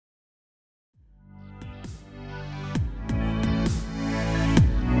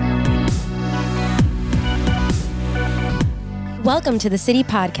Welcome to the City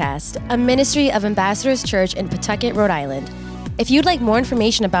Podcast, a ministry of Ambassadors Church in Pawtucket, Rhode Island. If you'd like more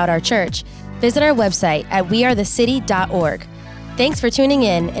information about our church, visit our website at wearethecity.org. Thanks for tuning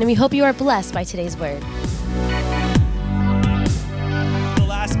in, and we hope you are blessed by today's word. The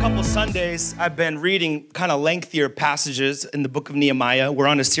last couple Sundays, I've been reading kind of lengthier passages in the book of Nehemiah. We're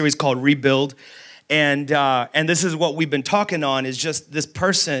on a series called Rebuild, and this is what we've been talking on, is just this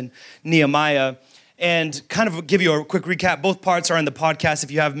person, Nehemiah. And kind of give you a quick recap. Both parts are in the podcast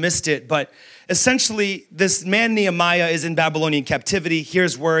if you have missed it. But essentially, this man Nehemiah is in Babylonian captivity.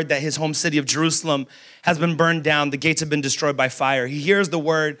 Hears word that his home city of Jerusalem has been burned down. The gates have been destroyed by fire. He hears the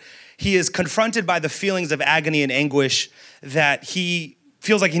word. He is confronted by the feelings of agony and anguish that he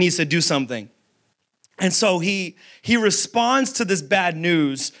feels like he needs to do something. And so he responds to this bad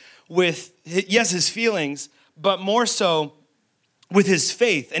news with, yes, his feelings, but more so with his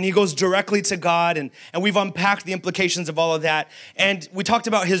faith, and he goes directly to God, and we've unpacked the implications of all of that. And we talked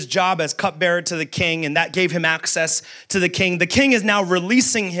about his job as cupbearer to the king, and that gave him access to the king. The king is now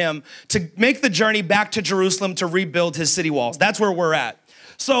releasing him to make the journey back to Jerusalem to rebuild his city walls. That's where we're at.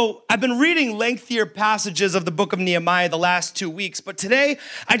 So I've been reading lengthier passages of the book of Nehemiah the last 2 weeks, but today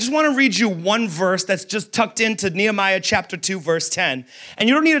I just want to read you one verse that's just tucked into Nehemiah chapter 2, verse 10. And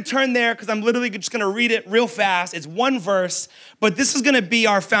you don't need to turn there because I'm literally just going to read it real fast. It's one verse, but this is going to be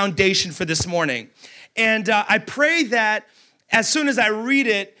our foundation for this morning. And I pray that as soon as I read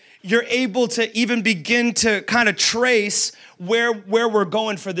it, you're able to even begin to kind of trace where we're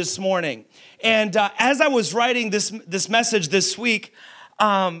going for this morning. And as I was writing this message this week,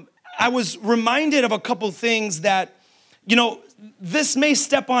 I was reminded of a couple things that, this may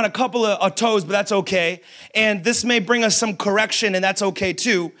step on a couple of toes, but that's okay. And this may bring us some correction, and that's okay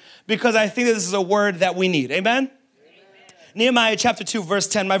too, because I think that this is a word that we need. Amen? Nehemiah chapter 2, verse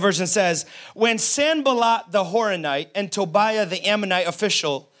 10, my version says, when Sanballat the Horonite and Tobiah the Ammonite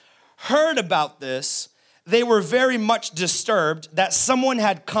official heard about this, they were very much disturbed that someone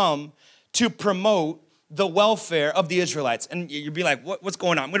had come to promote the welfare of the Israelites. And you'd be like, what's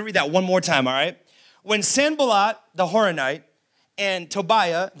going on? I'm going to read that one more time, all right? When Sanballat the Horonite and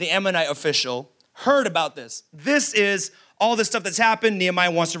Tobiah the Ammonite official heard about this is all the stuff that's happened.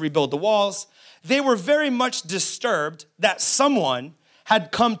 Nehemiah wants to rebuild the walls. They were very much disturbed that someone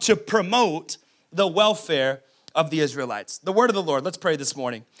had come to promote the welfare of the Israelites. The word of the Lord. Let's pray this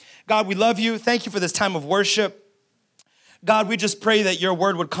morning. God, we love you. Thank you for this time of worship. God, we just pray that your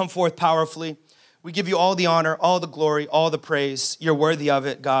word would come forth powerfully. We give you all the honor, all the glory, all the praise. You're worthy of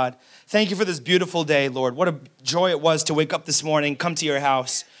it, God. Thank you for this beautiful day, Lord. What a joy it was to wake up this morning, come to your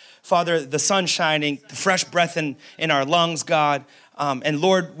house. Father, the sun shining, the fresh breath in our lungs, God. And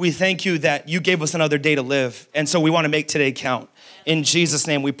Lord, we thank you that you gave us another day to live. And so we want to make today count. In Jesus'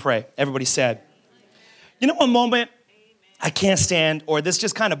 name we pray. Everybody said. You know, a moment I can't stand, or this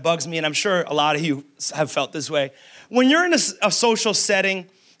just kind of bugs me, and I'm sure a lot of you have felt this way. When you're in a social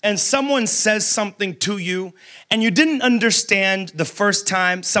setting, and someone says something to you, and you didn't understand the first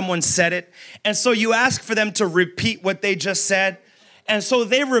time someone said it, and so you ask for them to repeat what they just said, and so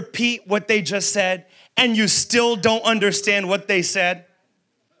they repeat what they just said, and you still don't understand what they said.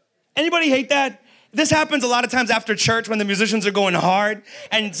 Anybody hate that? This happens a lot of times after church when the musicians are going hard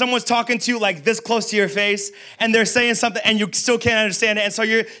and someone's talking to you like this close to your face and they're saying something and you still can't understand it. And so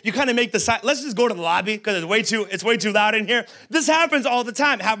you kind of make the sign, let's just go to the lobby because it's way too loud in here. This happens all the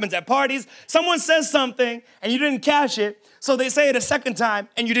time. It happens at parties. Someone says something and you didn't catch it. So they say it a second time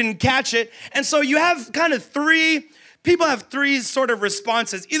and you didn't catch it. And so you have kind of people have three sort of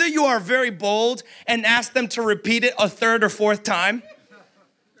responses. Either you are very bold and ask them to repeat it a third or fourth time.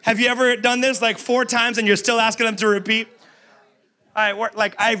 Have you ever done this like 4 times and you're still asking them to repeat? All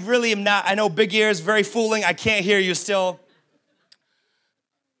right, I really am not. I know big ears, very fooling. I can't hear you still.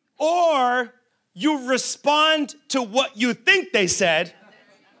 Or you respond to what you think they said.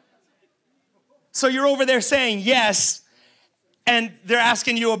 So you're over there saying yes, and they're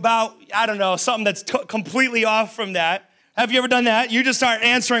asking you about, I don't know, something that's completely off from that. Have you ever done that? You just start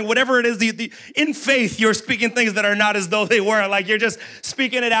answering whatever it is. In faith, you're speaking things that are not as though they were. Like you're just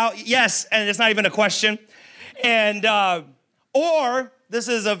speaking it out. Yes, and it's not even a question. And or this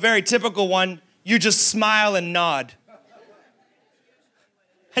is a very typical one. You just smile and nod.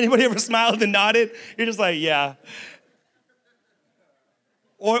 Anybody ever smiled and nodded? You're just like, yeah.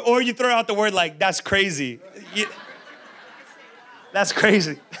 Or you throw out the word like, that's crazy. That's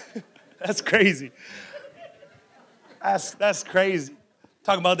crazy. That's crazy. That's crazy.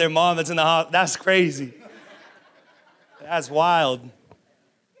 Talking about their mom that's in the house. That's crazy. That's wild.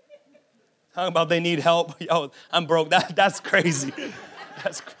 Talking about they need help. Yo, I'm broke. That's crazy.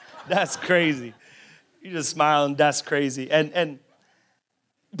 That's crazy. You just smile and that's crazy.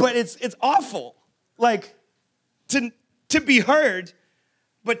 But it's awful. Like to be heard,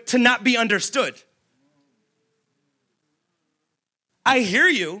 but to not be understood. I hear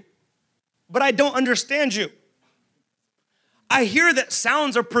you, but I don't understand you. I hear that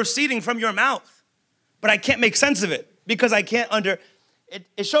sounds are proceeding from your mouth, but I can't make sense of it because I can't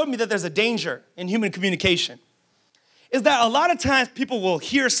it showed me that there's a danger in human communication. Is that a lot of times people will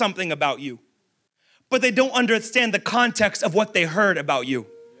hear something about you, but they don't understand the context of what they heard about you.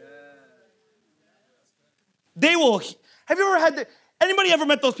 They will, have you ever had, anybody ever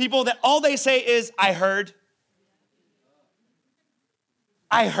met those people that all they say is, I heard?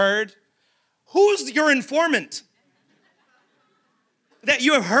 I heard. Who's your informant? That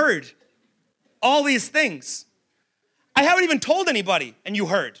you have heard all these things. I haven't even told anybody, and you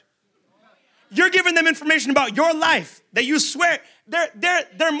heard. You're giving them information about your life that you swear,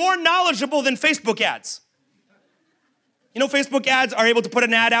 they're more knowledgeable than Facebook ads. You know, Facebook ads are able to put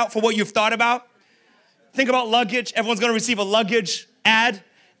an ad out for what you've thought about. Think about luggage. Everyone's gonna receive a luggage ad.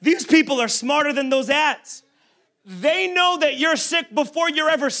 These people are smarter than those ads. They know that you're sick before you're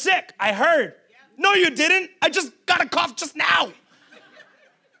ever sick. I heard. No, you didn't. I just got a cough just now.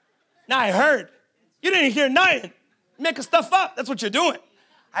 Now I heard. You didn't hear nothing. Making stuff up. That's what you're doing.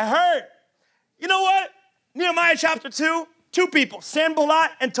 I heard. You know what? Nehemiah chapter 2, two people,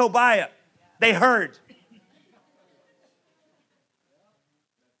 Sanballat and Tobiah. They heard.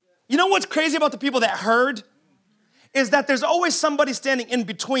 You know what's crazy about the people that heard? Is that there's always somebody standing in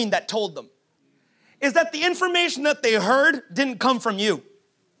between that told them. Is that the information that they heard didn't come from you.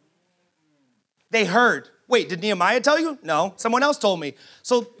 They heard. Wait, did Nehemiah tell you? No, someone else told me.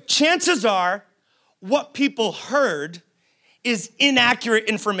 So chances are what people heard is inaccurate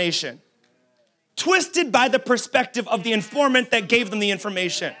information, twisted by the perspective of the informant that gave them the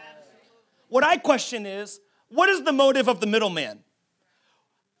information. What I question is, what is the motive of the middleman?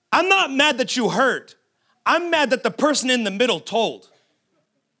 I'm not mad that you heard. I'm mad that the person in the middle told.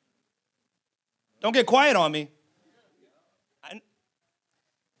 Don't get quiet on me.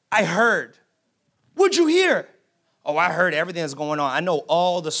 I heard. What'd you hear? Oh, I heard everything that's going on. I know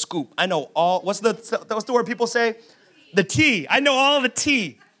all the scoop. I know all, what's the word people say? The tea. I know all the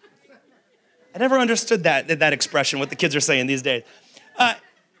tea. I never understood that expression, what the kids are saying these days. What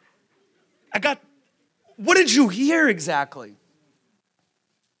did you hear exactly?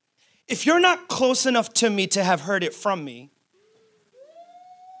 If you're not close enough to me to have heard it from me,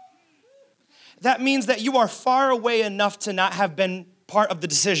 that means that you are far away enough to not have been part of the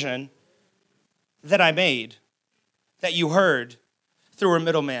decision that I made, that you heard through a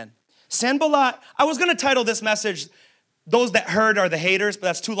middleman. Sanballat, I was gonna title this message, Those That Heard Are the Haters, but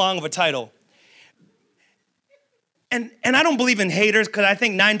that's too long of a title. And I don't believe in haters because I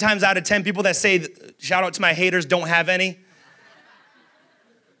think 9 times out of 10 people that say, shout out to my haters, don't have any.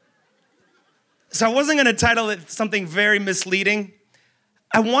 So I wasn't gonna title it something very misleading.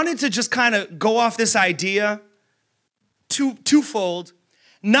 I wanted to just kind of go off this idea, twofold.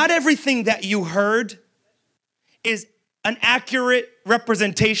 Not everything that you heard is an accurate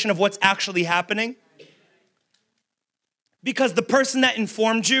representation of what's actually happening. Because the person that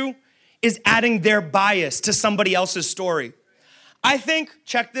informed you is adding their bias to somebody else's story. I think,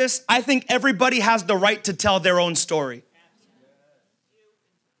 check this, I think everybody has the right to tell their own story.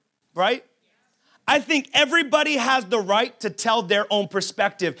 Right? I think everybody has the right to tell their own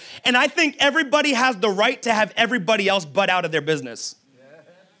perspective. And I think everybody has the right to have everybody else butt out of their business.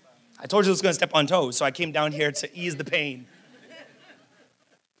 I told you I was gonna step on toes, so I came down here to ease the pain.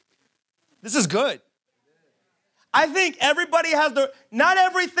 This is good. I think everybody has not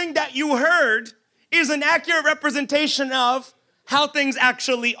everything that you heard is an accurate representation of how things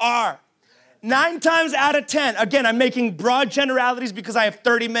actually are. 9 times out of 10, again, I'm making broad generalities because I have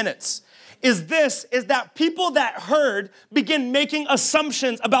 30 minutes, is that people that heard begin making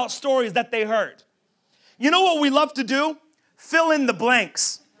assumptions about stories that they heard. You know what we love to do? Fill in the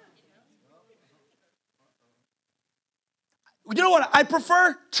blanks. You know what I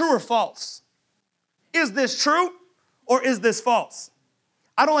prefer? True or false? Is this true or is this false?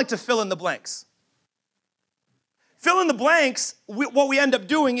 I don't like to fill in the blanks. Fill in the blanks, what we end up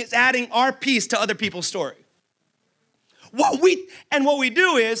doing is adding our piece to other people's story. What we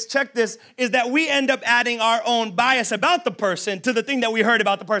do is, check this, is that we end up adding our own bias about the person to the thing that we heard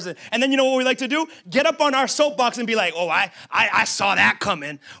about the person. And then you know what we like to do? Get up on our soapbox and be like, oh, I saw that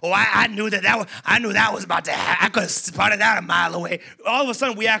coming. Oh, I knew that was about to happen. I could have spotted that a mile away. All of a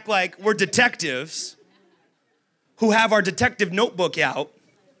sudden we act like we're detectives who have our detective notebook out.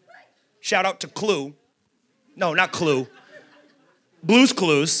 Shout out to Clue. No, not Clue. Blue's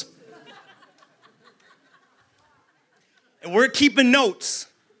Clues. And we're keeping notes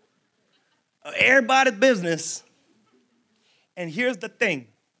of everybody's business. And here's the thing.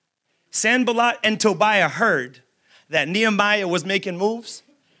 Sanballat and Tobiah heard that Nehemiah was making moves,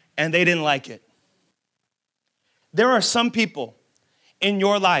 and they didn't like it. There are some people in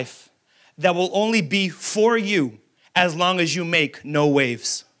your life that will only be for you as long as you make no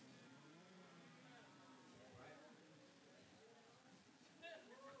waves.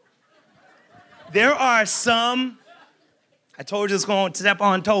 There are some, I told you it's going to step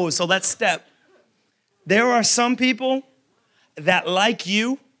on toes, so let's step. There are some people that like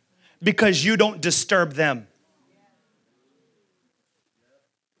you because you don't disturb them.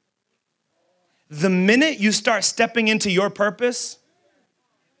 The minute you start stepping into your purpose,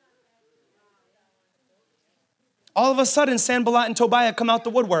 all of a sudden Sanballat and Tobiah come out the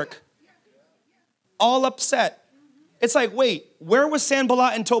woodwork, all upset. It's like, wait, where was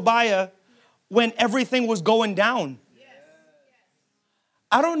Sanballat and Tobiah when everything was going down?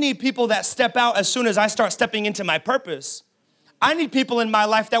 I don't need people that step out as soon as I start stepping into my purpose. I need people in my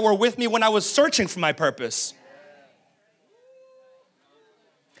life that were with me when I was searching for my purpose.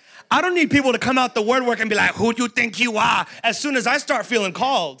 I don't need people to come out the woodwork and be like, who do you think you are? As soon as I start feeling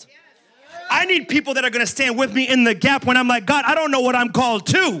called. I need people that are going to stand with me in the gap when I'm like, God, I don't know what I'm called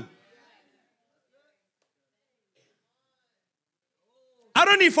to. I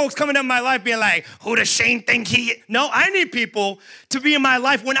don't need folks coming in my life being like, who does Shane think he is? No, I need people to be in my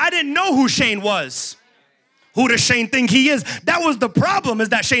life when I didn't know who Shane was. Who does Shane think he is? That was the problem, is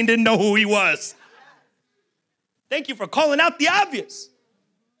that Shane didn't know who he was. Thank you for calling out the obvious.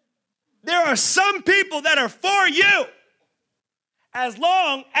 There are some people that are for you as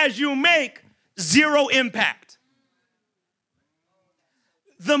long as you make zero impact.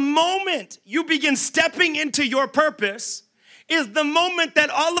 The moment you begin stepping into your purpose is the moment that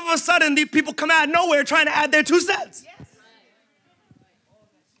all of a sudden these people come out of nowhere trying to add their 2 cents. Yes.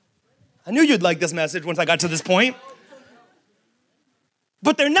 I knew you'd like this message once I got to this point.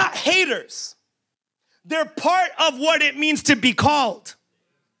 But they're not haters. They're part of what it means to be called.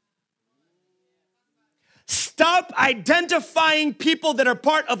 Stop identifying people that are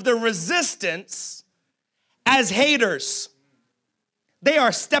part of the resistance as haters. They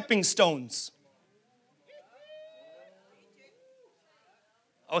are stepping stones.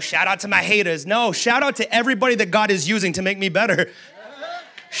 Oh, shout out to my haters. No, shout out to everybody that God is using to make me better.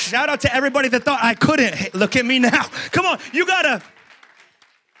 Shout out to everybody that thought I couldn't. Hey, look at me now. Come on, you gotta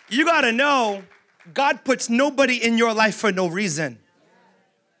know God puts nobody in your life for no reason.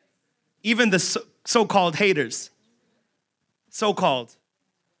 Even the so-called haters. So-called.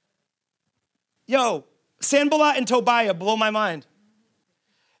 Yo, Sanballat and Tobiah blow my mind.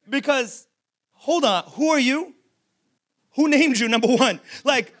 Because, hold on, who are you? Who named you, number one?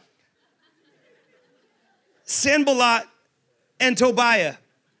 Like, Sanballat and Tobiah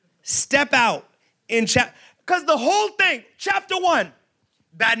step out in because the whole thing, chapter 1,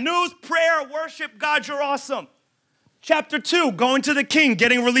 bad news, prayer, worship, God, you're awesome. Chapter 2, going to the king,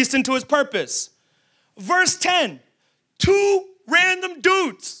 getting released into his purpose. Verse 10, 2 random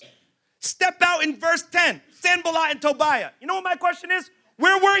dudes step out in verse 10, Sanballat and Tobiah. You know what my question is?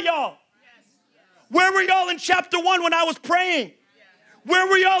 Where were y'all? Where were y'all in chapter 1 when I was praying? Where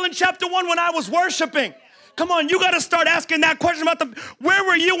were y'all in chapter 1 when I was worshiping? Come on, you got to start asking that question about where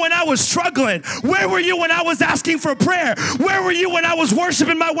were you when I was struggling? Where were you when I was asking for prayer? Where were you when I was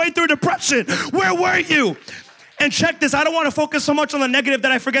worshiping my way through depression? Where were you? And check this, I don't want to focus so much on the negative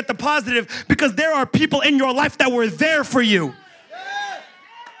that I forget the positive, because there are people in your life that were there for you.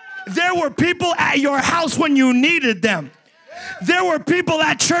 There were people at your house when you needed them. There were people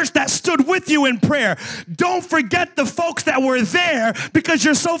at church that stood with you in prayer. Don't forget the folks that were there, because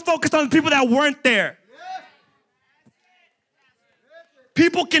you're so focused on the people that weren't there.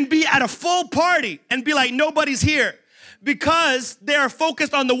 People can be at a full party and be like, nobody's here, because they are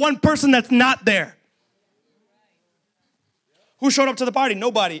focused on the one person that's not there. Who showed up to the party?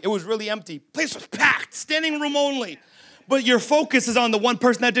 Nobody. It was really empty. Place was packed, standing room only. But your focus is on the one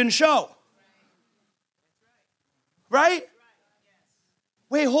person that didn't show. Right?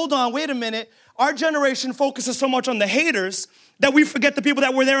 Wait, hold on, wait a minute. Our generation focuses so much on the haters that we forget the people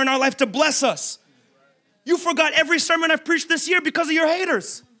that were there in our life to bless us. You forgot every sermon I've preached this year because of your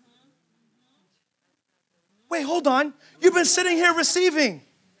haters. Wait, hold on. You've been sitting here receiving.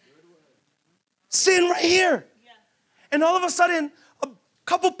 Sitting right here. And all of a sudden, a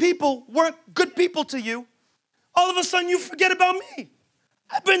couple people weren't good people to you. All of a sudden, you forget about me.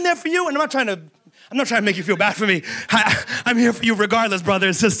 I've been there for you, and I'm not trying to make you feel bad for me. I'm here for you regardless, brother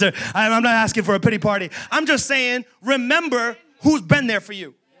and sister. I'm not asking for a pity party. I'm just saying, remember who's been there for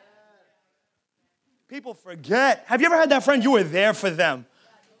you. People forget. Have you ever had that friend? You were there for them.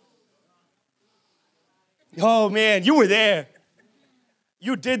 Oh, man, you were there.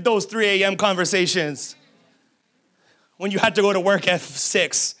 You did those 3 a.m. conversations when you had to go to work at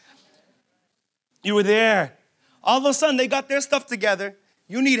 6. You were there. All of a sudden, they got their stuff together.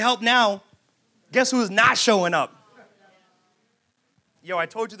 You need help now. Guess who's not showing up? Yo, I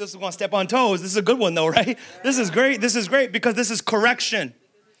told you this was going to step on toes. This is a good one, though, right? This is great. This is great because this is correction.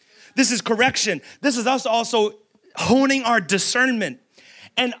 This is correction. This is us also honing our discernment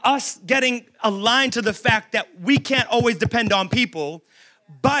and us getting aligned to the fact that we can't always depend on people,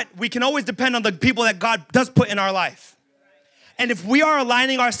 but we can always depend on the people that God does put in our life. And if we are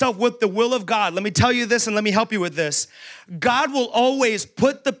aligning ourselves with the will of God, let me tell you this and let me help you with this. God will always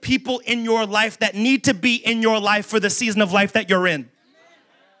put the people in your life that need to be in your life for the season of life that you're in.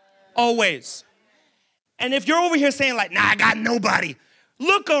 Always. And if you're over here saying like, nah, I got nobody,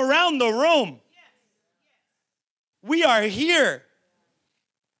 look around the room. We are here.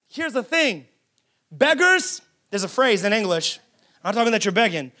 Here's the thing. Beggars, there's a phrase in English. I'm not talking that you're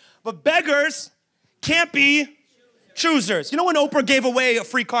begging, but beggars can't be choosers. You know when Oprah gave away a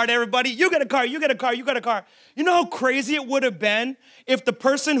free car to everybody? You get a car, you get a car, you get a car. You know how crazy it would have been if the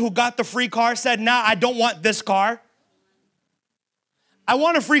person who got the free car said, nah, I don't want this car. I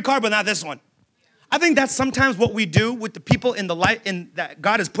want a free car, but not this one. I think that's sometimes what we do with the people in the life that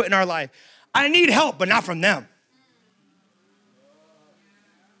God has put in our life. I need help, but not from them.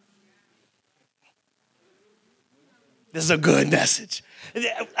 This is a good message.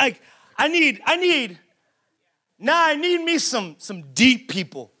 Like, I need me some deep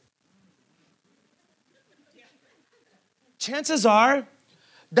people. Chances are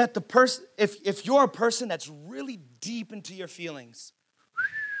that the person, if you're a person that's really deep into your feelings,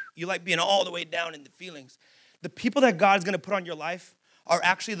 you like being all the way down in the feelings, the people that God's gonna put on your life are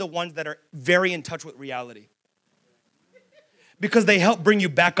actually the ones that are very in touch with reality. Because they help bring you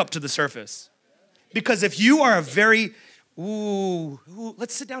back up to the surface. Because if you are a very,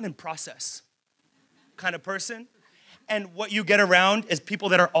 let's sit down and process kind of person, and what you get around is people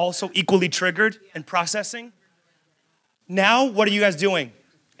that are also equally triggered and processing, now what are you guys doing?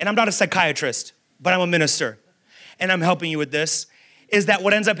 And I'm not a psychiatrist, but I'm a minister, and I'm helping you with this, is that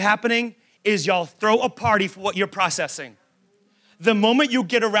what ends up happening is y'all throw a party for what you're processing. The moment you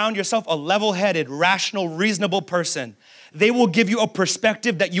get around yourself a level-headed, rational, reasonable person, they will give you a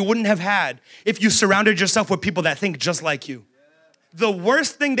perspective that you wouldn't have had if you surrounded yourself with people that think just like you. The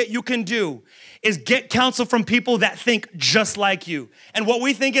worst thing that you can do is get counsel from people that think just like you. And what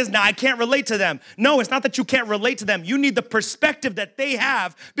we think is, nah, I can't relate to them. No, it's not that you can't relate to them. You need the perspective that they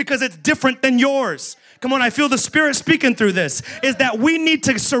have because it's different than yours. Come on, I feel the Spirit speaking through this, is that we need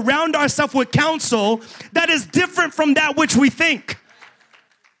to surround ourselves with counsel that is different from that which we think.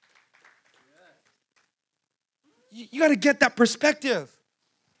 You got to get that perspective.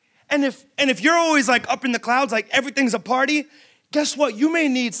 And if you're always like up in the clouds, like everything's a party, guess what? You may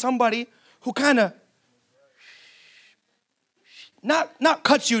need somebody who kind of not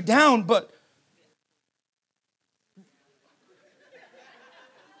cuts you down, but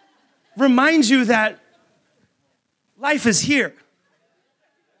reminds you that life is here.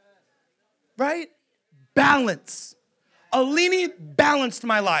 Right? Balance. Alini balanced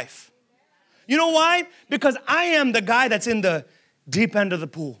my life. You know why? Because I am the guy that's in the deep end of the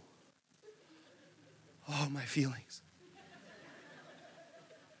pool. Oh, my feelings.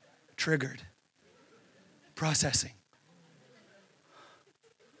 Triggered. Processing.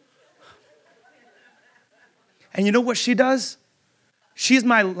 And you know what she does? She's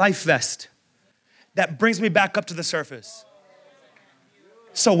my life vest that brings me back up to the surface.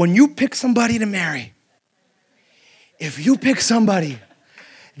 So when you pick somebody to marry, if you pick somebody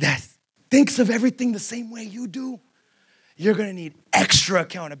that thinks of everything the same way you do, you're gonna need extra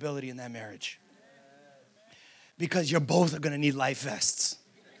accountability in that marriage. Because you're both are gonna need life vests.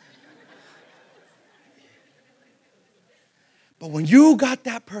 But when you got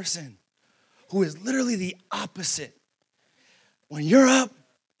that person who is literally the opposite, when you're up,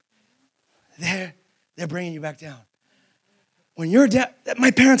 they're bringing you back down. When you're down, my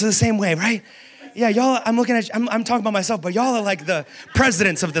parents are the same way, right? Yeah, y'all, I'm talking about myself, but y'all are like the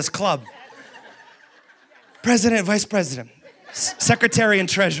presidents of this club. President, vice president, secretary, and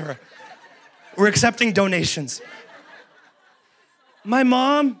treasurer. We're accepting donations. My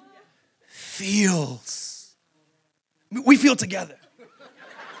mom feels. We feel together.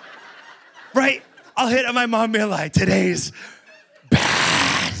 Right? I'll hit at my mom and be like, today's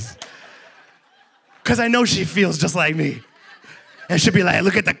bad. Because I know she feels just like me. And she'll be like,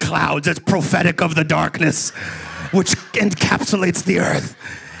 look at the clouds. It's prophetic of the darkness, which encapsulates the earth.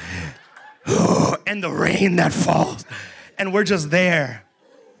 and the rain that falls. And we're just there.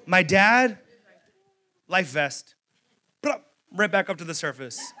 My dad, life vest, right back up to the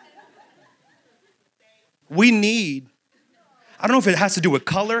surface. We need, I don't know if it has to do with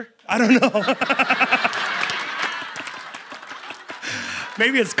color. I don't know.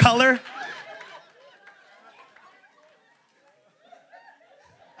 Maybe it's color.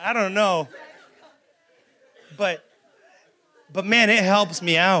 I don't know. But man, it helps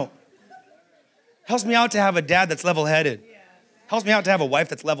me out. Helps me out to have a dad that's level-headed. Helps me out to have a wife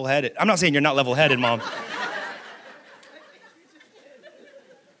that's level-headed. I'm not saying you're not level-headed, Mom.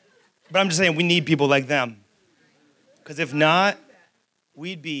 But I'm just saying we need people like them. Because if not,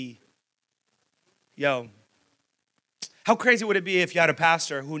 we'd be, how crazy would it be if you had a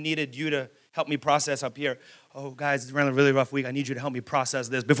pastor who needed you to help me process up here? Oh, guys, it's been a really rough week. I need you to help me process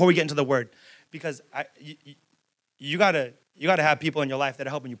this before we get into the word. Because you gotta have people in your life that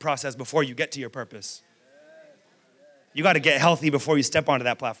are helping you process before you get to your purpose. You gotta get healthy before you step onto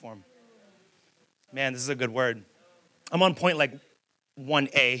that platform. Man, this is a good word. I'm on point like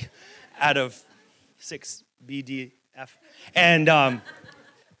 1A out of 6 B, D, F. And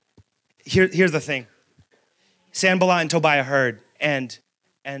here's the thing. Sanballat and Tobiah heard, and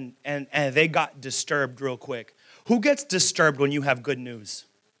they got disturbed real quick. Who gets disturbed when you have good news?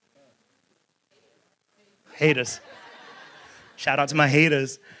 Haters. Shout out to my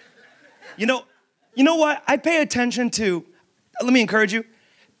haters. You know what? I pay attention to, let me encourage you,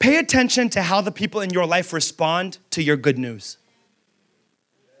 pay attention to how the people in your life respond to your good news.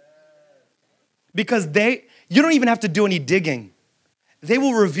 Because you don't even have to do any digging. They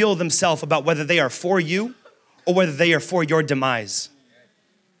will reveal themselves about whether they are for you or whether they are for your demise.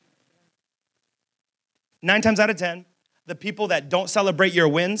 9 times out of 10, the people that don't celebrate your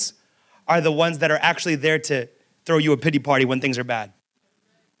wins are the ones that are actually there to throw you a pity party when things are bad.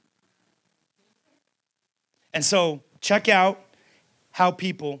 And so check out how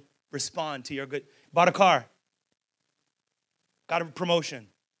people respond to your good. Bought a car. Got a promotion.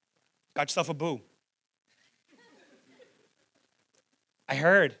 Got yourself a boo. I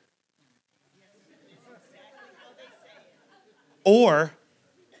heard. Or,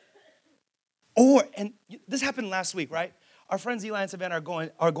 and this happened last week, right? Our friends Eli and Savannah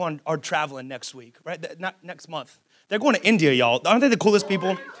are traveling next week, right? Not next month. They're going to India, y'all. Aren't they the coolest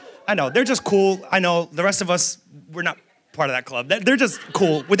people? I know, they're just cool. I know, the rest of us, we're not part of that club. They're just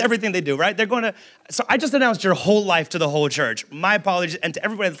cool with everything they do, right? So I just announced your whole life to the whole church. My apologies, and to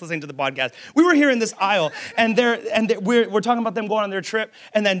everybody that's listening to the podcast. We were here in this aisle, and we're talking about them going on their trip,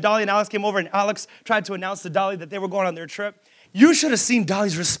 and then Dolly and Alex came over, and Alex tried to announce to Dolly that they were going on their trip. You should have seen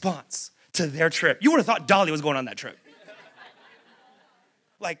Dolly's response to their trip. You would have thought Dolly was going on that trip.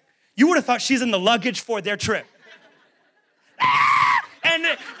 Like, you would have thought she's in the luggage for their trip. And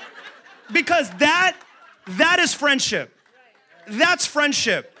because that is friendship. That's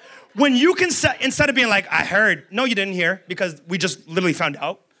friendship. When you can, instead of being like, I heard, no, you didn't hear, because we just literally found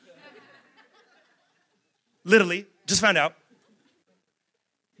out. Literally, just found out.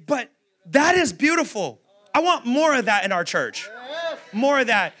 But that is beautiful. I want more of that in our church. More of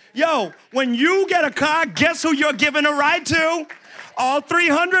that. Yo, when you get a car, guess who you're giving a ride to? All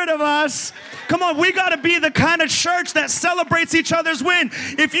 300 of us. Come on, we gotta be the kind of church that celebrates each other's win.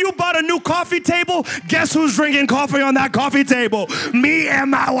 If you bought a new coffee table, guess who's drinking coffee on that coffee table? Me and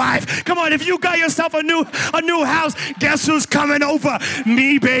my wife. Come on, if you got yourself a new house, guess who's coming over?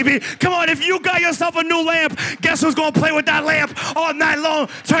 Me, baby. Come on, if you got yourself a new lamp, guess who's gonna play with that lamp all night long,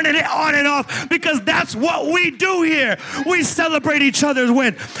 turning it on and off? Because that's what we do here. We celebrate each other's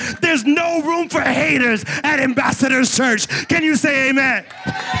win. There's no room for haters at Ambassadors Church. Can you say amen?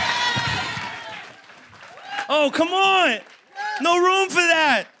 Oh, come on. No room for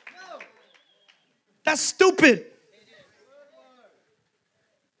that. That's stupid.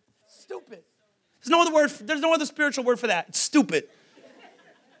 Stupid. There's no other spiritual word for that. It's stupid.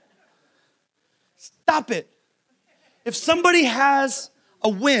 Stop it. If somebody has a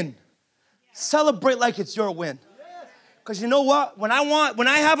win, celebrate like it's your win. Because you know what? When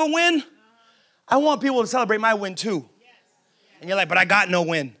I have a win, I want people to celebrate my win too. And you're like, but I got no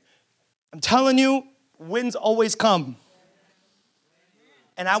win. I'm telling you, wins always come.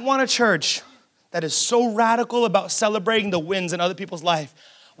 And I want a church that is so radical about celebrating the wins in other people's life.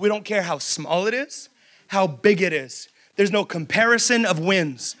 We don't care how small it is, how big it is. There's no comparison of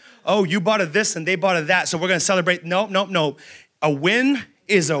wins. Oh, you bought a this and they bought a that, so we're going to celebrate. No. A win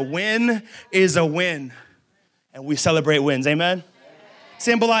is a win is a win. And we celebrate wins. Amen?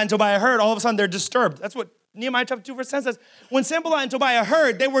 Sanballat and Tobiah heard, all of a sudden they're disturbed. That's what Nehemiah chapter 2 verse 10 says. When Sanballat and Tobiah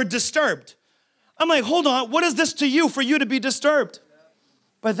heard, they were disturbed. I'm like, hold on, what is this to you for you to be disturbed?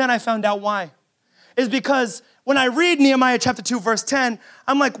 But then I found out why. It's because when I read Nehemiah chapter 2, verse 10,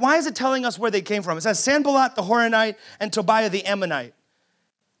 I'm like, why is it telling us where they came from? It says Sanballat the Horonite and Tobiah the Ammonite.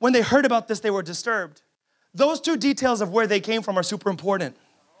 When they heard about this, they were disturbed. Those two details of where they came from are super important.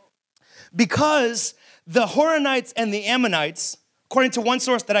 Because the Horonites and the Ammonites, according to one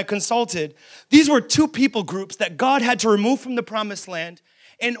source that I consulted, these were two people groups that God had to remove from the promised land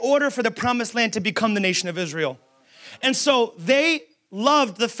in order for the promised land to become the nation of Israel. And so they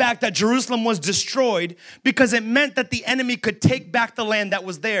loved the fact that Jerusalem was destroyed because it meant that the enemy could take back the land that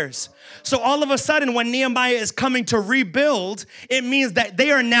was theirs. So all of a sudden, when Nehemiah is coming to rebuild, it means that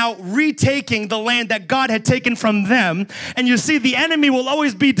they are now retaking the land that God had taken from them. And you see, the enemy will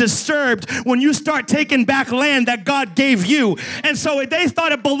always be disturbed when you start taking back land that God gave you. And so they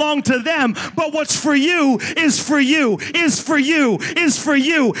thought it belonged to them, but what's for you is for you, is for you, is for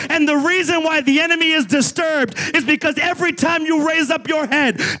you. And the reason why the enemy is disturbed is because every time you raise up your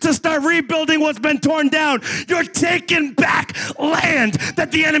head to start rebuilding what's been torn down, you're taking back land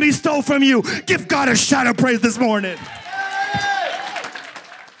that the enemy stole from you. Give God a shout of praise this morning.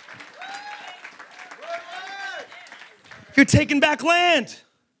 You're taking back land.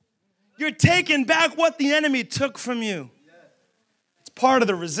 You're taking back what the enemy took from you. It's part of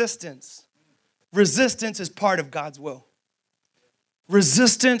the resistance. Resistance is part of God's will.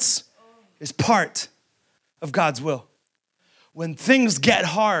 Resistance is part of God's will. When things get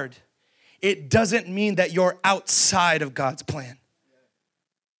hard, it doesn't mean that you're outside of God's plan.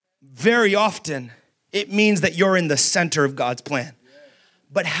 Very often, it means that you're in the center of God's plan.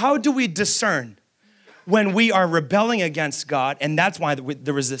 But how do we discern when we are rebelling against God, and that's why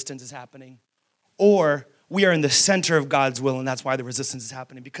the resistance is happening, or we are in the center of God's will, and that's why the resistance is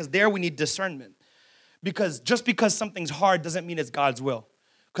happening? Because there we need discernment. Because just because something's hard doesn't mean it's God's will.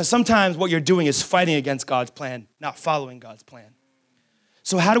 Because sometimes what you're doing is fighting against God's plan, not following God's plan.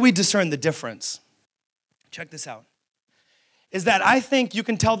 So how do we discern the difference? Check this out. Is that I think you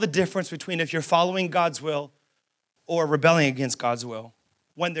can tell the difference between if you're following God's will or rebelling against God's will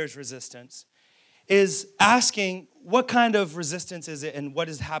when there's resistance, is asking what kind of resistance is it and what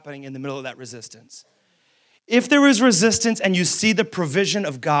is happening in the middle of that resistance. If there is resistance and you see the provision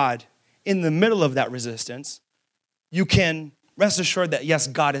of God in the middle of that resistance, you can rest assured that, yes,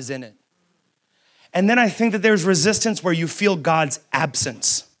 God is in it. And then I think that there's resistance where you feel God's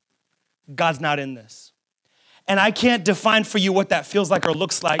absence. God's not in this. And I can't define for you what that feels like or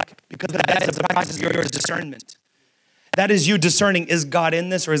looks like because that is the process of your discernment. That is you discerning, is God in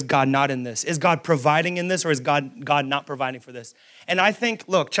this or is God not in this? Is God providing in this or is God not providing for this? And I think,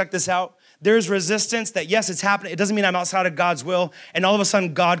 look, check this out. There's resistance that, yes, it's happening. It doesn't mean I'm outside of God's will. And all of a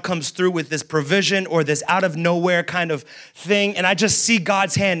sudden, God comes through with this provision or this out of nowhere kind of thing. And I just see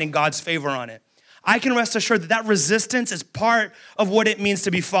God's hand and God's favor on it. I can rest assured that that resistance is part of what it means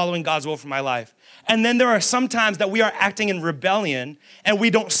to be following God's will for my life. And then there are some times that we are acting in rebellion and we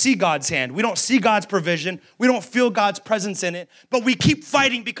don't see God's hand. We don't see God's provision. We don't feel God's presence in it, but we keep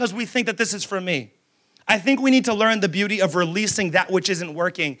fighting because we think that this is for me. I think we need to learn the beauty of releasing that which isn't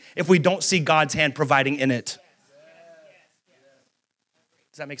working if we don't see God's hand providing in it.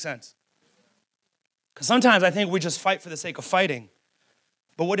 Does that make sense? Because sometimes I think we just fight for the sake of fighting.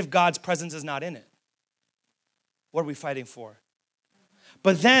 But what if God's presence is not in it? What are we fighting for?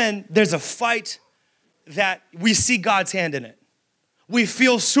 But then there's a fight that we see God's hand in it. We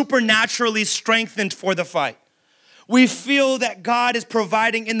feel supernaturally strengthened for the fight. We feel that God is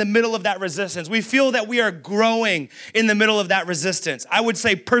providing in the middle of that resistance. We feel that we are growing in the middle of that resistance. I would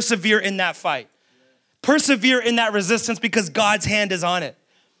say persevere in that fight. Persevere in that resistance because God's hand is on it.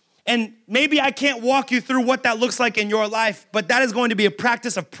 And maybe I can't walk you through what that looks like in your life, but that is going to be a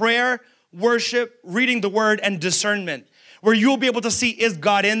practice of prayer, worship, reading the word, and discernment, where you'll be able to see, is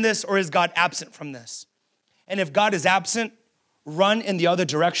God in this or is God absent from this? And if God is absent, run in the other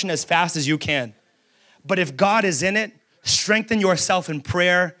direction as fast as you can. But if God is in it, strengthen yourself in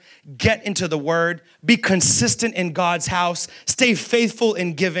prayer, get into the word, be consistent in God's house, stay faithful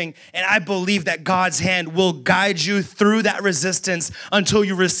in giving, and I believe that God's hand will guide you through that resistance until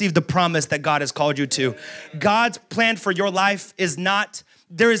you receive the promise that God has called you to. God's plan for your life is not,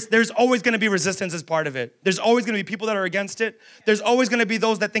 there's always gonna be resistance as part of it. There's always gonna be people that are against it. There's always gonna be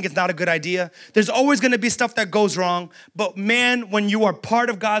those that think it's not a good idea. There's always gonna be stuff that goes wrong. But man, when you are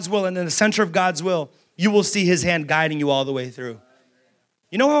part of God's will and in the center of God's will, you will see his hand guiding you all the way through.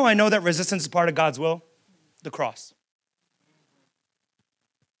 You know how I know that resistance is part of God's will? The cross.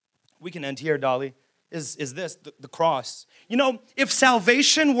 We can end here, Dolly. Is this, the cross. You know, if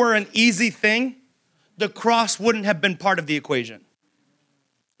salvation were an easy thing, the cross wouldn't have been part of the equation.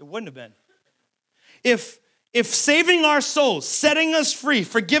 It wouldn't have been. If If saving our souls, setting us free,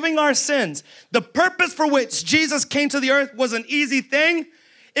 forgiving our sins, the purpose for which Jesus came to the earth was an easy thing,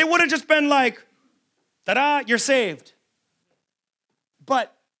 it would have just been like, ta-da, you're saved.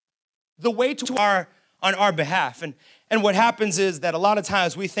 But the way to on our behalf. And what happens is that a lot of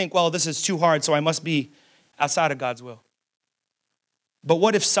times we think, well, this is too hard, so I must be outside of God's will. But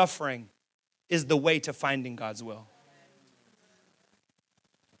what if suffering is the way to finding God's will?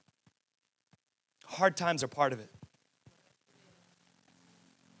 Hard times are part of it.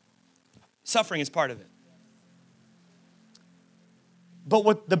 Suffering is part of it. But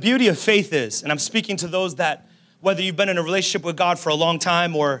what the beauty of faith is, and I'm speaking to those that, whether you've been in a relationship with God for a long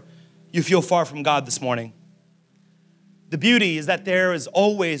time or you feel far from God this morning, the beauty is that there is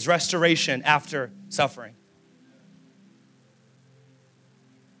always restoration after suffering.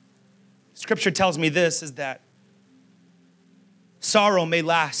 Scripture tells me this, is that sorrow may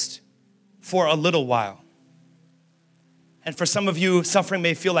last for a little while. And for some of you, suffering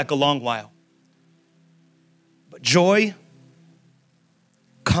may feel like a long while. But joy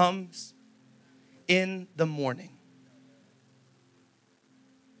comes in the morning.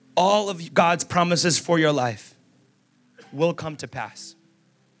 All of God's promises for your life will come to pass.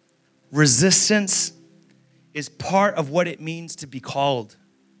 Resistance is part of what it means to be called.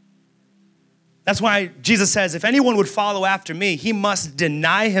 That's why Jesus says, if anyone would follow after me, he must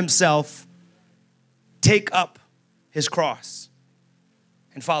deny himself, take up his cross,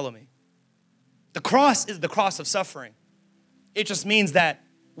 and follow me. The cross is the cross of suffering. It just means that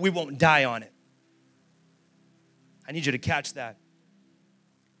we won't die on it. I need you to catch that.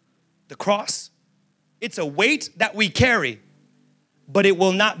 The cross, it's a weight that we carry, but it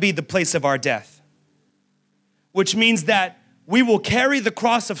will not be the place of our death. Which means that we will carry the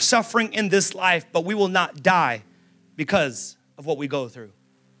cross of suffering in this life, but we will not die because of what we go through.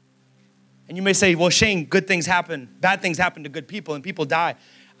 And you may say, well, Shane, good things happen, bad things happen to good people, and people die.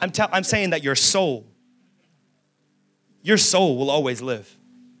 I'm saying that your soul will always live.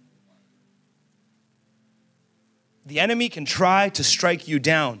 The enemy can try to strike you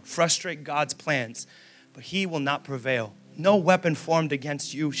down, frustrate God's plans, but he will not prevail. No weapon formed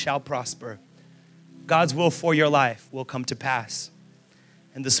against you shall prosper. God's will for your life will come to pass.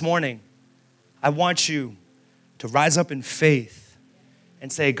 And this morning, I want you to rise up in faith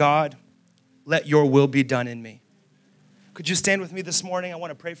and say, God, let your will be done in me. Could you stand with me this morning? I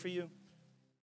want to pray for you.